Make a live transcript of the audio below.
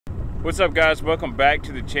What's up, guys? Welcome back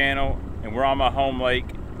to the channel, and we're on my home lake,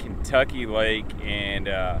 Kentucky Lake, and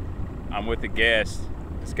I'm with a guest.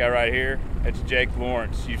 This guy right here, that's Jake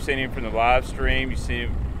Lawrence. You've seen him from the live stream, you've seen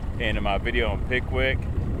him in my video on Pickwick,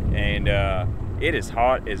 and it is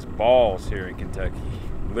hot as balls here in Kentucky.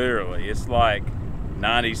 Literally, it's like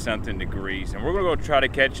 90 something degrees, and we're gonna go try to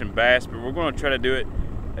catch some bass, but we're gonna try to do it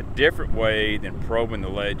a different way than probing the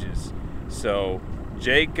ledges. So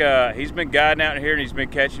Jake, he's been guiding out here and he's been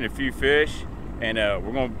catching a few fish, and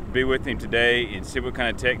we're going to be with him today and see what kind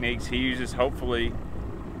of techniques he uses. Hopefully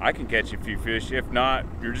I can catch a few fish. If not,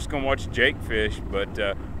 you're just going to watch Jake fish, but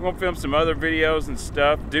we're going to film some other videos and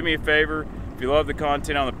stuff. Do me a favor, if you love the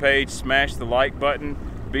content on the page, smash the like button.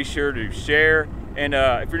 Be sure to share, and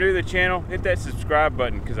if you're new to the channel, hit that subscribe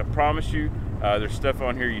button, because I promise you there's stuff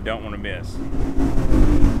on here you don't want to miss.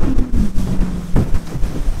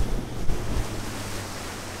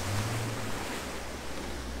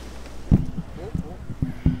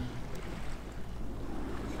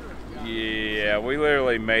 Yeah, we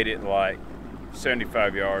literally made it like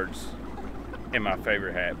 75 yards, and my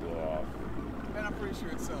favorite hat blew off. And I'm pretty sure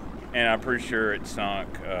it sunk. And I'm pretty sure it sunk.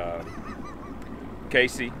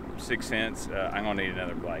 Casey, 6 cents. I'm gonna need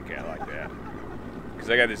another black hat like that, because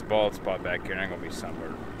I got this bald spot back here and I'm gonna be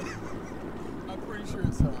sunburned. I'm pretty sure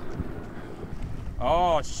it sunk.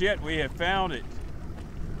 Oh shit, we have found it.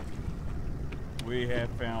 We have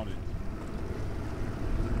found it.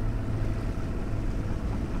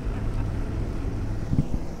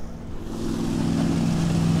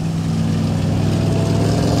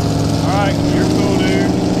 You're cool,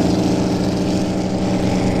 dude.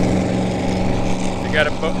 You got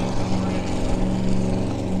a boat.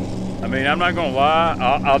 I mean, I'm not gonna lie.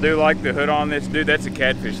 I'll do like the hood on this, dude. That's a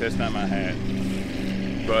catfish. That's not my hat.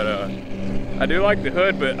 But I do like the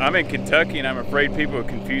hood. But I'm in Kentucky, and I'm afraid people will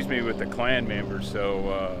confuse me with the clan member.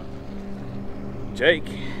 So Jake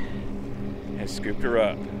has scooped her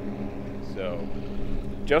up. So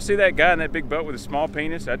did y'all see that guy in that big boat with a small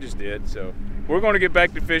penis? I just did. So we're going to get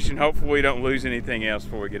back to fishing. Hopefully we don't lose anything else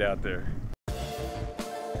before we get out there.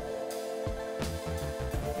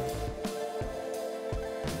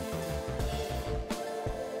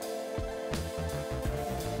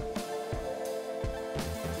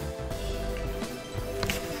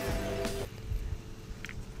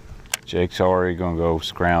 Jake's already going to go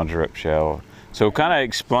scrounge her up shallow. So kind of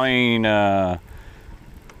explain,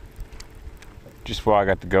 just while I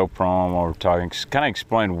got the GoPro on while we're talking, kind of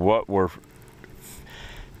explain what we're,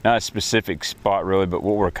 not a specific spot really, but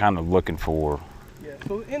what we're kind of looking for. Yeah,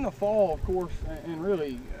 so in the fall, of course, and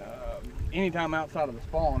really anytime outside of the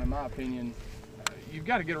spawn, in my opinion, you've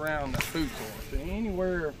got to get around the food source. And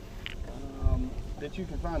anywhere that you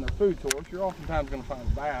can find their food source, you're oftentimes going to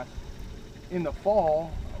find bass. In the fall,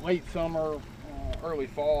 late summer, early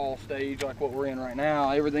fall stage, like what we're in right now,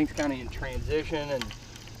 everything's kind of in transition, and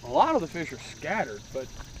a lot of the fish are scattered. But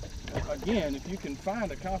again, if you can find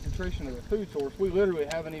a concentration of the food source, we literally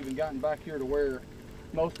haven't even gotten back here to where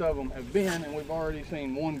most of them have been, and we've already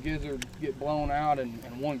seen one gizzard get blown out and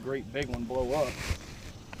one great big one blow up.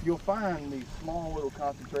 You'll find these small little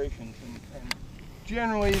concentrations, and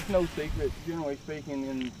generally, it's no secret, generally speaking,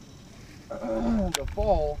 in the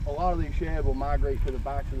fall, a lot of these shad will migrate to the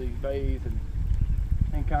backs of these bays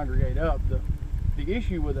and congregate up. The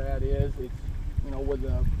issue with that is, it's, you know, with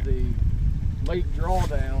the lake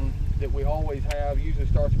drawdown that we always have, usually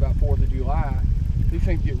starts about 4th of July, these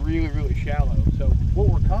things get really, really shallow. So what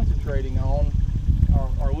we're concentrating on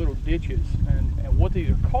are little ditches, and what these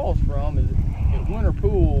are caused from is at Winter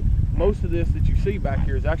Pool, most of this that you see back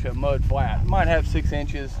here is actually a mud flat. It might have 6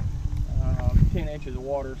 inches, 10 inches of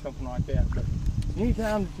water, something like that. But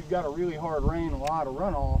anytime that you've got a really hard rain, a lot of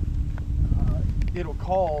runoff, it'll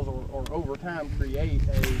cause or over time create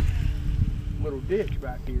a little ditch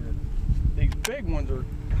back here. These big ones are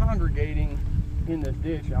congregating in this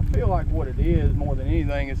ditch. I feel like what it is more than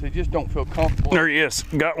anything is they just don't feel comfortable. There he is.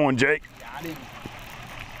 Got one, Jake. Got him.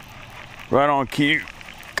 Right on cue.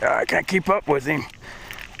 God, I can't keep up with him.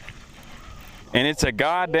 And it's a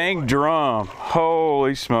goddamn drum.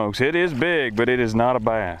 Holy smokes. It is big, but it is not a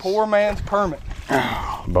bass. Poor man's permit.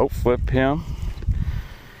 Boat flipped him.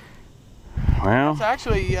 Well, it's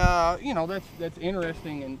actually, you know, that's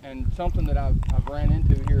interesting, and something that I've ran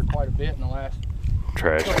into here quite a bit in the last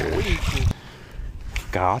couple weeks.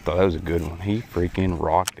 God, I thought that was a good one. He freaking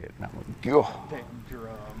rocked it. And I went, go. Damn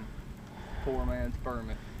drum. Poor man's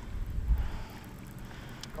permit.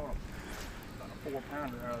 Caught about a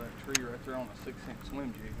 4-pounder out of that tree right there on a 6-inch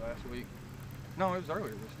swim jig last week. No, it was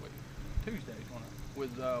earlier this week. Tuesday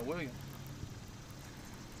with William.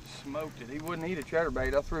 Smoked it. He wouldn't eat a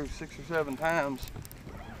chatterbait. I threw 6 or 7 times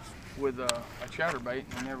with a chatterbait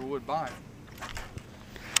and never would bite.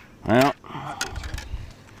 Well,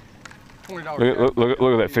 $20. Look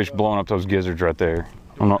at that fish blowing up those gizzards right there.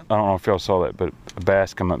 I don't know if y'all saw that, but a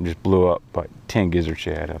bass come up and just blew up like 10 gizzard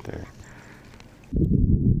shad out there.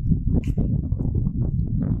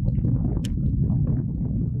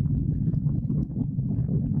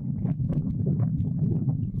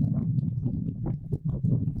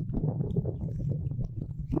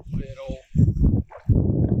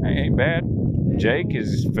 Ain't bad. Jake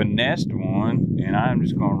has finessed one, and I'm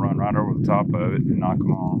just gonna run right over the top of it and knock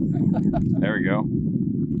him off. There we go.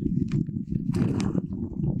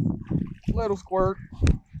 Little squirt.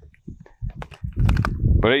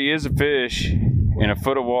 But he is a fish in a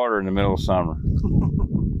foot of water in the middle of summer.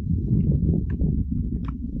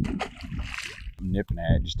 I'm nipping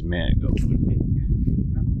at it just a minute ago.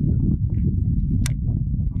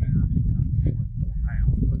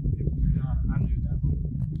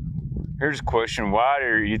 Here's a question. Why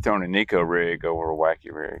are you throwing a Nico rig over a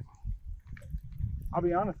wacky rig? I'll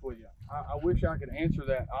be honest with you. I wish I could answer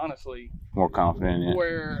that honestly. More confident in it.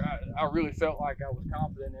 Where I really felt like I was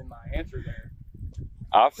confident in my answer there.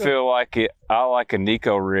 I feel like I like a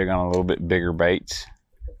Nico rig on a little bit bigger baits.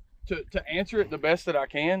 To answer it the best that I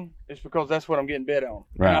can is because that's what I'm getting bid on.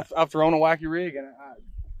 Right. I've thrown a wacky rig, and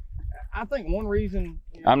I think one reason.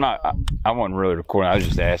 I'm not. I wasn't really recording. I was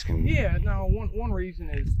just asking. Yeah. No. One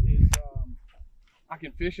reason is I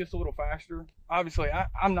can fish this a little faster. Obviously,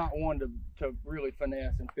 I'm not one to really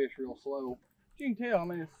finesse and fish real slow. As you can tell, I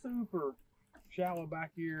mean, it's super shallow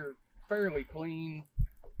back here, fairly clean,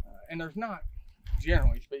 and there's not,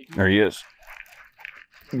 generally speaking. There he is.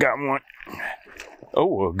 Got one.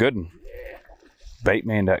 Oh, a good one.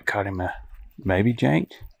 Baitman that caught him a maybe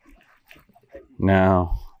Jaints?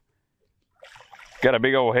 No. Got a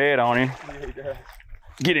big old head on him. Yeah, he does.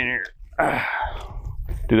 Get in here.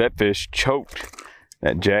 Dude, that fish choked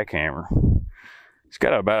that jackhammer. It's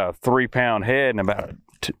got about a 3-pound head and about a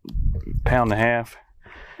 1.5 pound,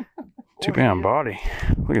 2 pound body.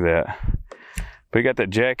 Look at that. But he got that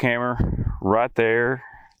jackhammer right there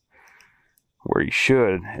where he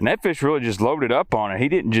should. And that fish really just loaded up on it. He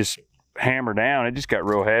didn't just hammer down. It just got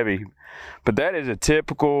real heavy. But that is a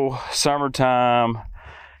typical summertime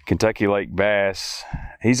Kentucky Lake bass.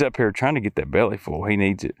 He's up here trying to get that belly full. He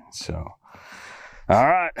needs it. So, all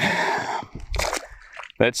right.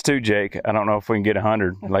 That's 2, Jake. I don't know if we can get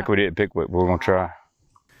 100 like we did at Pickwick. We're gonna try.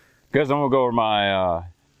 Guys, I'm gonna go over my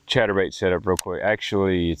chatterbait setup real quick.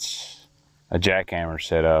 Actually, it's a jackhammer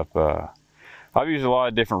setup. I've used a lot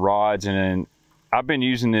of different rods, and then I've been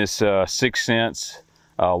using this Sense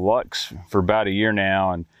Lux for about a year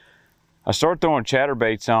now, and I started throwing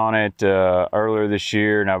chatterbaits on it earlier this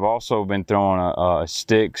year, and I've also been throwing a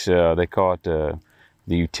Stix. They call it the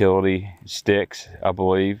utility Stix, I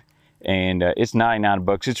believe, and it's 99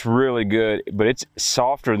 bucks. It's really good, but it's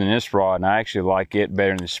softer than this rod, and I actually like it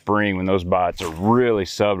better in the spring when those bites are really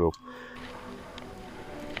subtle.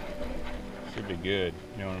 Should be good,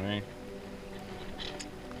 you know what I mean?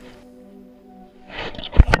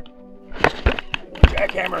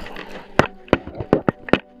 Jackhammer.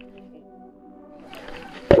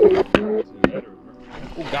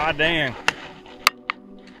 Oh, goddamn.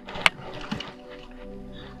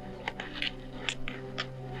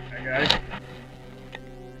 I got it.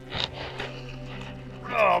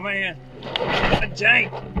 Oh, man. A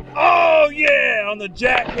jank. Oh, yeah, on the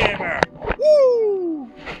jackhammer.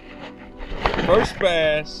 Woo! First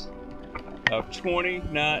bass of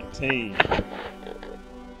 2019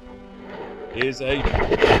 is a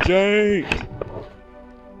jank.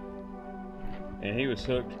 And he was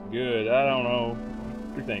hooked good. I don't know.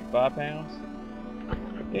 What do you think, 5 pounds?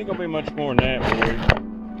 Ain't gonna be much more than that,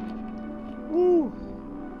 boy. Woo!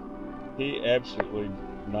 He absolutely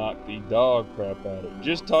knocked the dog crap out of it.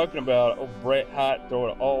 Just talking about Brett Hite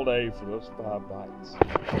throwing it all day for those 5 bites.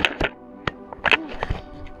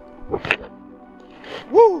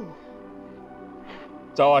 Woo!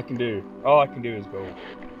 That's all I can do. All I can do is go,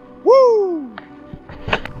 woo!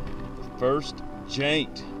 The first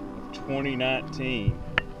Jaint 2019,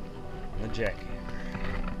 the jackhammer,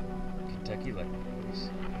 Kentucky Lake boys.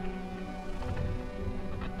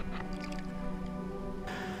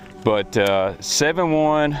 But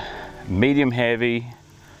 7-1, medium heavy,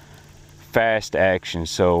 fast action.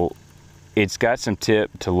 So it's got some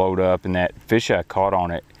tip to load up, and that fish I caught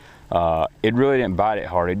on it, it really didn't bite it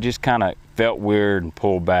hard. It just kind of felt weird and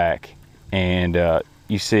pulled back. And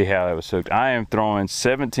you see how it was hooked. I am throwing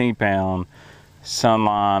 17-pound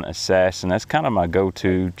Sunline Assassin. That's kind of my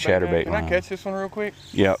go-to chatterbait line. Can I catch this one real quick?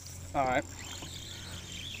 Yep. All right.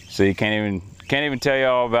 So you can't even tell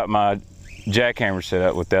y'all about my jackhammer set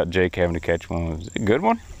up without Jake having to catch one. Was it a good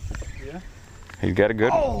one? Yeah. He's got a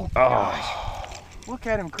good one. Oh, gosh. Look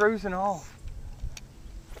at him cruising off.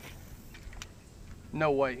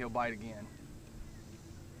 No way he'll bite again.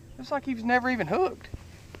 It's like he was never even hooked.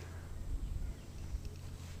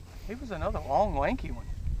 He was another long, lanky one.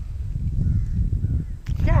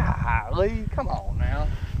 Golly, come on now.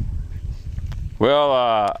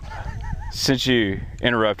 Well, since you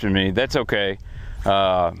interrupted me, that's okay.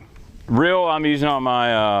 Reel I'm using on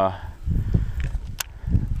my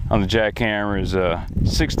on the jackhammer is a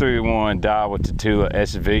 631 Daiwa Tatula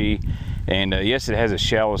SV, and yes, it has a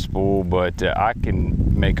shallow spool, but I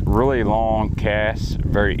can make really long casts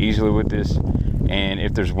very easily with this, and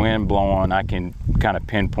if there's wind blowing, I can kind of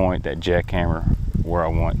pinpoint that jackhammer where I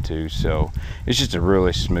want to, so it's just a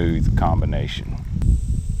really smooth combination.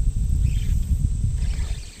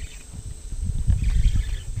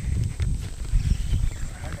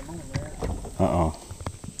 Uh-oh.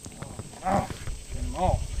 Oh, came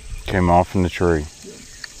off. Came off from the tree.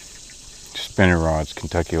 Spinning rods,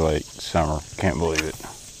 Kentucky Lake, summer. Can't believe it.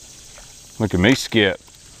 Look at me skip.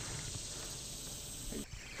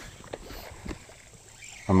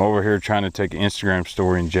 I'm over here trying to take an Instagram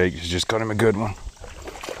story and Jake has just got him a good one.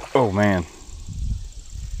 Oh man.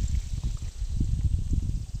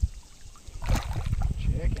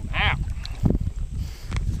 Check him out.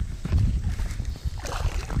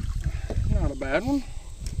 Not a bad one.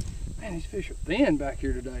 Man, these fish are thin back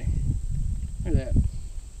here today. Look at that.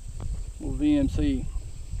 Little VMC.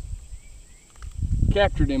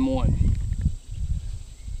 Captured him one.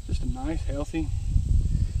 Just a nice, healthy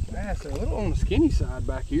bass. They're a little on the skinny side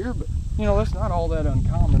back here, but you know, that's not all that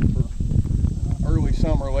uncommon for early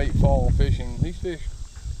summer, late fall fishing. These fish,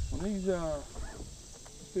 when these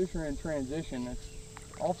fish are in transition, it's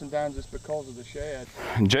oftentimes it's because of the shad.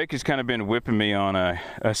 Jake has kind of been whipping me on a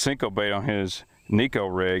Senko bait on his Nico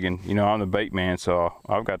rig, and you know, I'm the bait man, so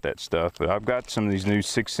I've got that stuff, but I've got some of these new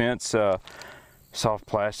 6 Sense soft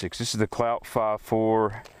plastics. This is the Clout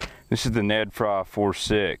 5.4. This is the Ned Fry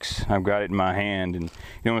 4.6. I've got it in my hand, and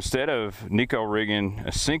you know, instead of Nico rigging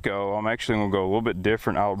a Senko, I'm actually gonna go a little bit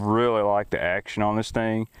different. I really like the action on this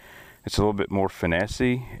thing. It's a little bit more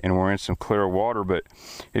finessey, and we're in some clear water, but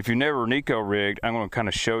if you never Nico rigged, I'm gonna kind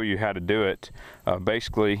of show you how to do it.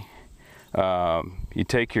 Basically, you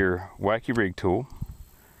take your wacky rig tool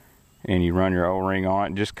and you run your O-ring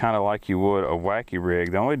on it, just kind of like you would a wacky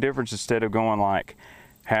rig. The only difference, instead of going like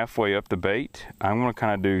halfway up the bait, I'm going to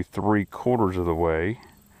kind of do 3/4 of the way.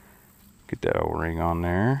 Get that O-ring on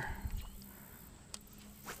there.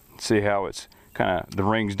 See how it's kind of, the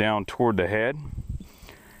ring's down toward the head.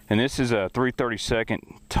 And this is a 3/32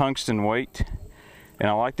 tungsten weight, and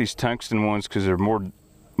I like these tungsten ones because they're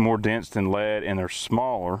more dense than lead and they're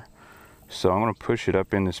smaller. So I'm going to push it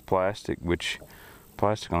up in this plastic, which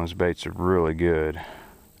plastic on these baits are really good,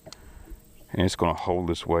 and it's going to hold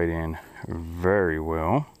this weight in very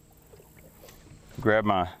well. Grab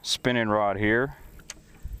my spinning rod here,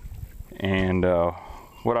 and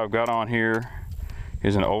what I've got on here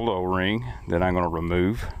is an old O-ring that I'm going to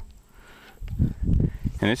remove,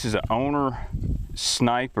 and this is an Owner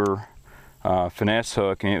Sniper finesse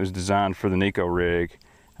hook, and it was designed for the Nico rig.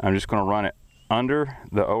 I'm just going to run it under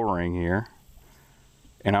the O-ring here,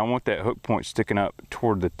 and I want that hook point sticking up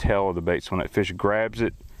toward the tail of the bait, so when that fish grabs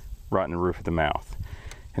it, right in the roof of the mouth.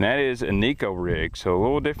 And that is a Nico rig, so a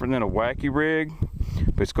little different than a wacky rig,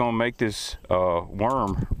 but it's going to make this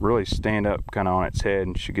worm really stand up kind of on its head,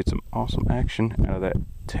 and should get some awesome action out of that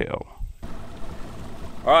tail.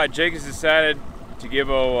 All right, Jake has decided to give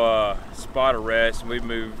a spot a rest, and we've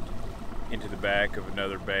moved into the back of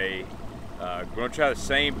another bay. We're going to try the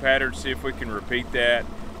same pattern, see if we can repeat that.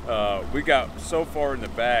 We got so far in the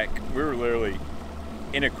back, we were literally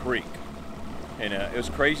in a creek, and it was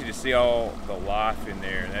crazy to see all the life in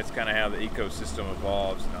there, and that's kind of how the ecosystem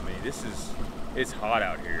evolves. I mean, it's hot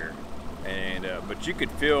out here, and but you could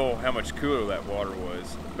feel how much cooler that water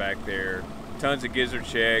was back there. Tons of gizzard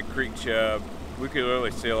shad, creek chub. We could literally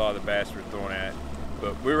see a lot of the bass we were throwing at,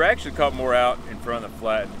 but we were actually caught more out in front of the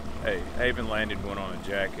flat. Hey, I even landed one on a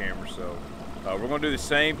jackhammer, so we're going to do the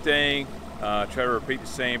same thing, try to repeat the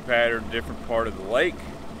same pattern, different part of the lake.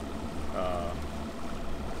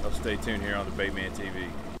 I'll stay tuned here on the Baitman TV.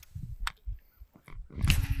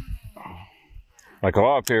 Like a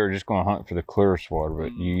lot of people are just going to hunt for the clearest water,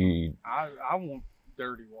 but I want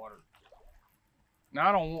dirty water. Now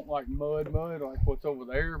I don't want like mud like what's over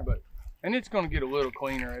there, and it's going to get a little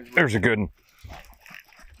cleaner as well. There's a good one.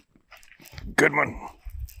 Good one.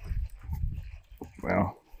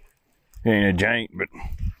 Well, he ain't a Jaint, but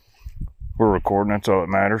we're recording, that's all that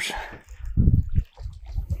matters.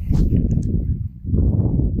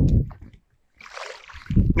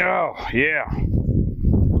 Oh, yeah.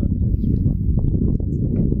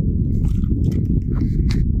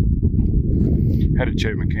 Had to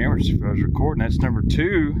check my cameras if I was recording. That's number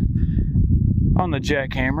 2 on the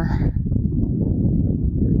JackHammer.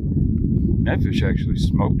 That fish actually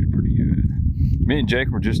smoked it pretty good. Me and Jake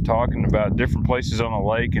were just talking about different places on the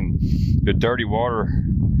lake and the dirty water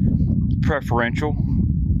preferential.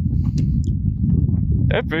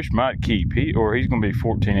 That fish might keep, he's gonna be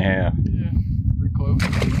 14 and a half. Yeah, pretty close.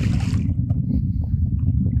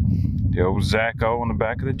 The old Zako on the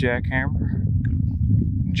back of the JackHammer.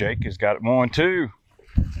 Jake has got one too.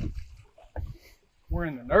 We're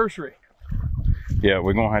in the nursery. Yeah,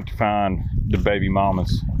 we're gonna have to find the baby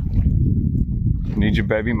mamas. Need your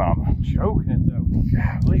baby mama. Choking it though.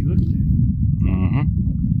 Golly, look at that. Mm-hmm.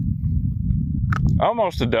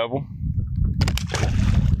 Almost a double.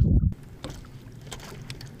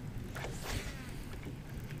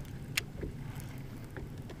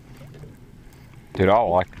 Dude, I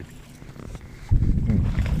like it.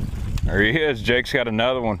 There he is. Jake's got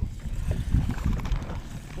another one.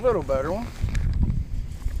 A little better one.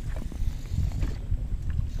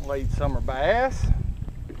 Late summer bass.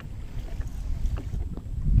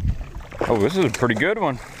 Oh, this is a pretty good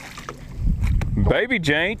one. Baby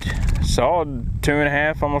Jaint, solid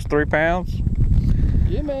 2.5, almost 3 pounds.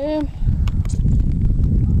 Yeah, man.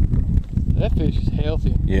 That fish is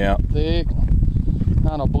healthy. Yeah. Thick.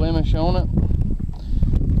 Not a blemish on it.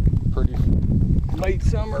 Pretty late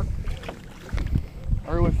summer,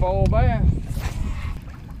 early fall bass.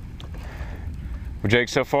 Well, Jake,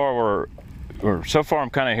 so far I'm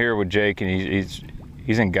kind of here with Jake, and he's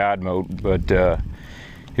in guide mode. But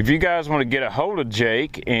if you guys want to get a hold of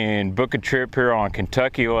Jake and book a trip here on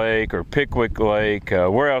Kentucky Lake or Pickwick Lake,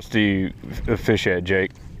 where else do you fish at,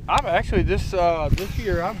 Jake? I've actually this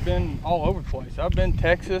year I've been all over the place. I've been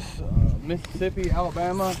Texas, Mississippi,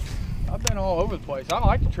 Alabama. I've been all over the place. I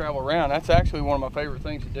like to travel around. That's actually one of my favorite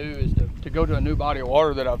things to do, is to go to a new body of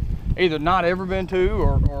water that I've either not ever been to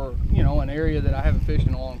or you know, an area that I haven't fished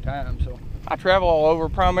in a long time. So I travel all over,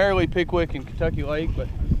 primarily Pickwick and Kentucky Lake, but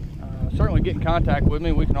certainly get in contact with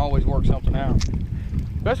me. We can always work something out.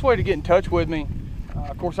 Best way to get in touch with me,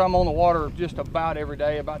 of course, I'm on the water just about every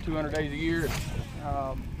day, about 200 days a year.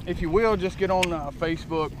 If you will, just get on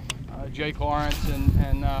Facebook, Jake Lawrence,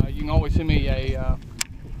 and you can always send me a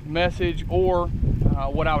message, or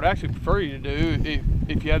what I would actually prefer you to do,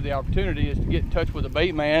 if you have the opportunity, is to get in touch with the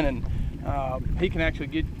Baitman, and he can actually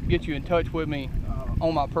get you in touch with me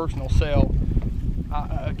on my personal cell.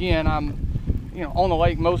 Again, I'm on the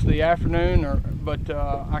lake most of the afternoon, but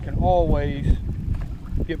I can always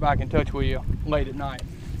get back in touch with you late at night.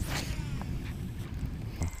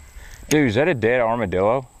 Dude, is that a dead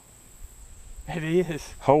armadillo? It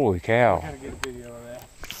is. Holy cow. I gotta get a video of that,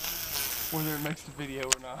 whether it makes the video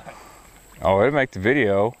or not. Oh, it'll make the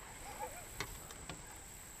video.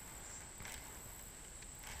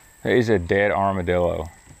 That is a dead armadillo.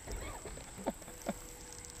 What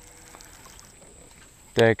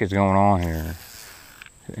the heck is going on here?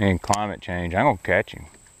 And climate change, I'm gonna catch him.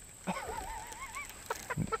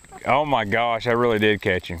 Oh my gosh, I really did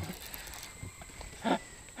catch him.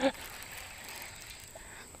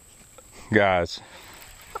 Guys,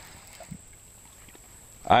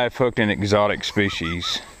 I have hooked an exotic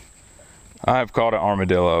species. I have caught an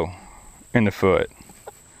armadillo in the foot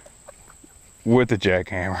with a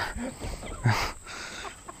JackHammer.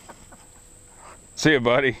 See ya,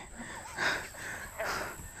 buddy.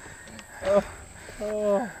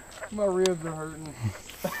 Oh, my ribs are hurting.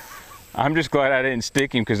 I'm just glad I didn't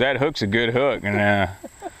stick him, because that hook's a good hook. And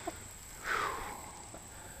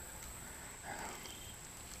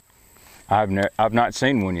I've not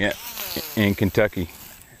seen one yet in Kentucky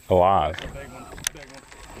alive. Big one, big one,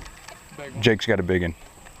 big one. Jake's got a big one.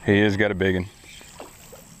 He has got a big one.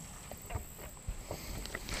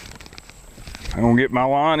 I'm gonna get my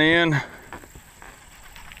line in.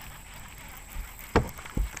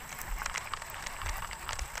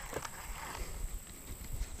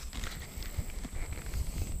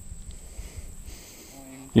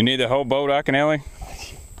 You need the whole boat, Akinelli?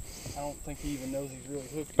 I don't think he even knows he's really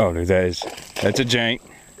hooked. Oh, dude, that's a Jaint.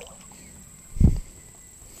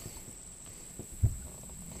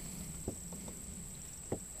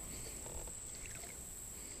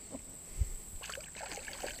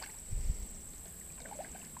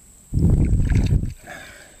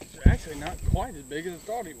 He's actually not quite as big as I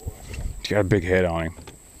thought he was. He's got a big head on him.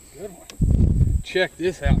 Good one. Check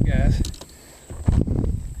this out, guys.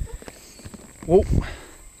 Whoa.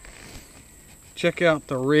 Check out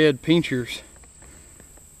the red pinchers.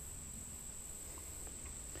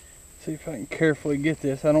 See if I can carefully get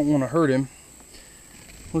this. I don't want to hurt him.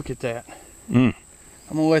 Look at that. Mm.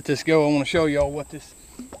 I'm gonna let this go. I want to show y'all what this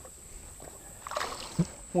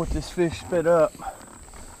fish spit up.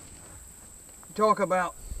 Talk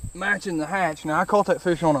about matching the hatch. Now I caught that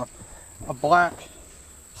fish on a black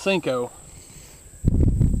Senko,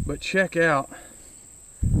 but check out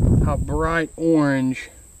how bright orange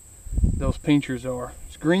those pinchers are.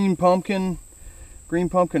 It's green pumpkin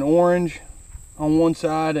orange on one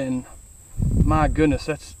side, and my goodness,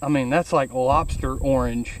 that's like lobster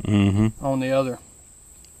orange on the other.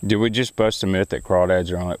 Did we just bust a myth that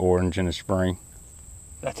crawdads are only orange in the spring?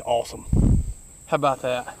 That's awesome. How about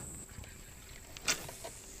that?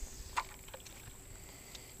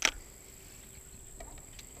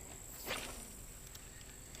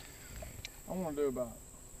 I want to do about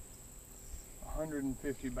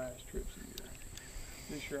 150 bass trips a year.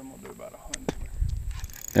 This year I'm going to do about 100.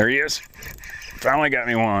 There he is. Finally got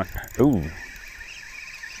me one. Ooh.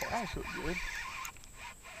 Wow, so good.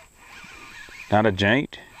 Not a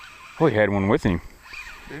Jaint? Oh, he had one with him.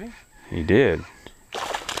 Did he? He did.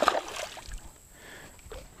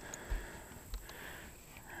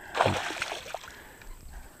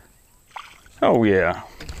 Oh yeah.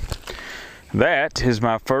 That is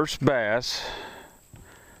my first bass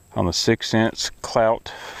on the Sense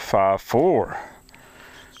Clout 5.4.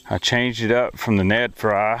 I changed it up from the Ned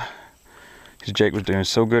Fry because Jake was doing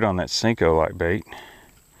so good on that Senko like bait.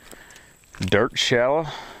 Dirt shallow,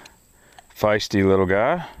 feisty little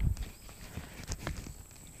guy.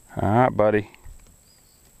 All right, buddy.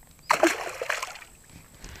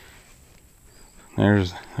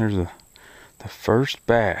 There's the first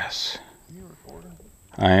bass. You recording?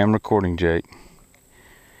 I am recording, Jake.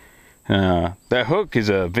 That hook is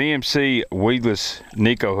a VMC weedless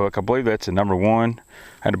Nico hook. I believe that's a #1. I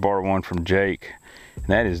had to borrow one from Jake. And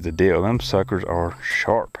that is the deal. Them suckers are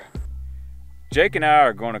sharp. Jake and I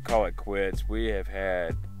are going to call it quits. We have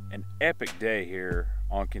had an epic day here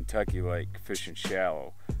on Kentucky Lake fishing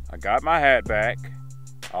shallow. I got my hat back.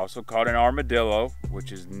 I also caught an armadillo, which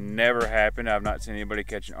has never happened. I've not seen anybody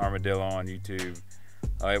catch an armadillo on YouTube.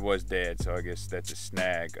 It was dead, so I guess that's a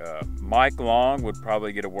snag. Mike Long would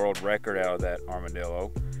probably get a world record out of that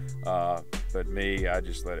armadillo. But me, I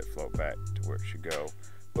just let it float back to where it should go.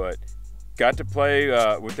 But got to play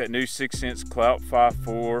with that new Sense Clout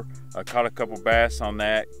 5.4. I caught a couple bass on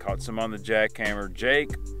that, caught some on the JackHammer.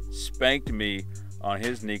 Jake spanked me on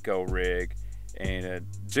his Nico rig. And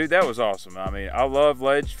dude, that was awesome. I mean, I love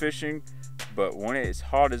ledge fishing, but when it's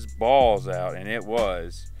hot as balls out, and it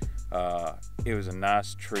was a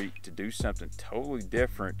nice treat to do something totally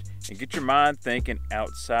different and get your mind thinking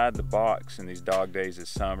outside the box in these dog days of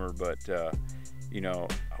summer. But you know,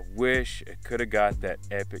 I wish I could have got that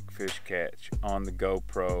epic fish catch on the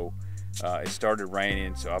GoPro. It started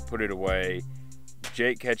raining, so I put it away.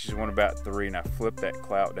 Jake catches one about 3, and I flip that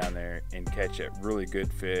clout down there and catch that really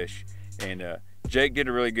good fish. And Jake did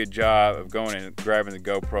a really good job of going and grabbing the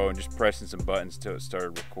GoPro and just pressing some buttons till it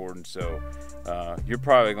started recording. So you're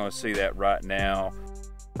probably going to see that right now.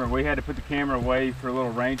 We had to put the camera away for a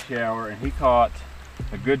little rain shower, and he caught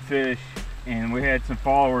a good fish, and we had some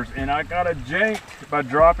followers. And I got a Jaint by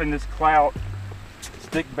dropping this clout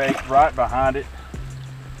stick bait right behind it.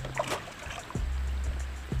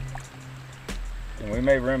 And we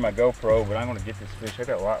may ruin my GoPro, but I'm going to get this fish. I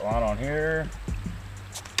got a light line on here.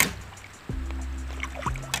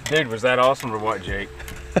 Dude, was that awesome or what, Jake?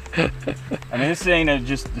 I mean, this ain't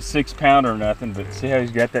just a 6-pounder or nothing, but see how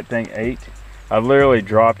he's got that thing 8? I literally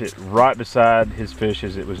dropped it right beside his fish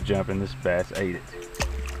as it was jumping. This bass ate it.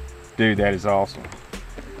 Dude, that is awesome.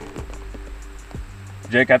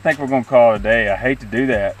 Jake, I think we're gonna call it a day. I hate to do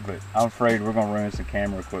that, but I'm afraid we're gonna ruin some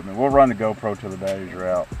camera equipment. We'll run the GoPro till the batteries are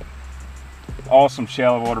out. Awesome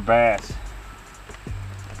shallow water bass.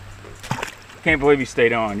 Can't believe he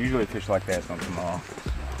stayed on. Usually fish like that don't come off.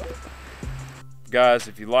 Guys,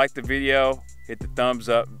 if you liked the video, hit the thumbs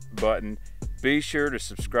up button. Be sure to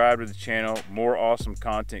subscribe to the channel. More awesome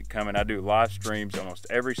content coming. I do live streams almost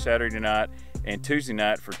every Saturday night and Tuesday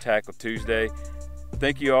night for Tackle Tuesday.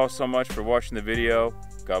 Thank you all so much for watching the video.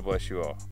 God bless you all.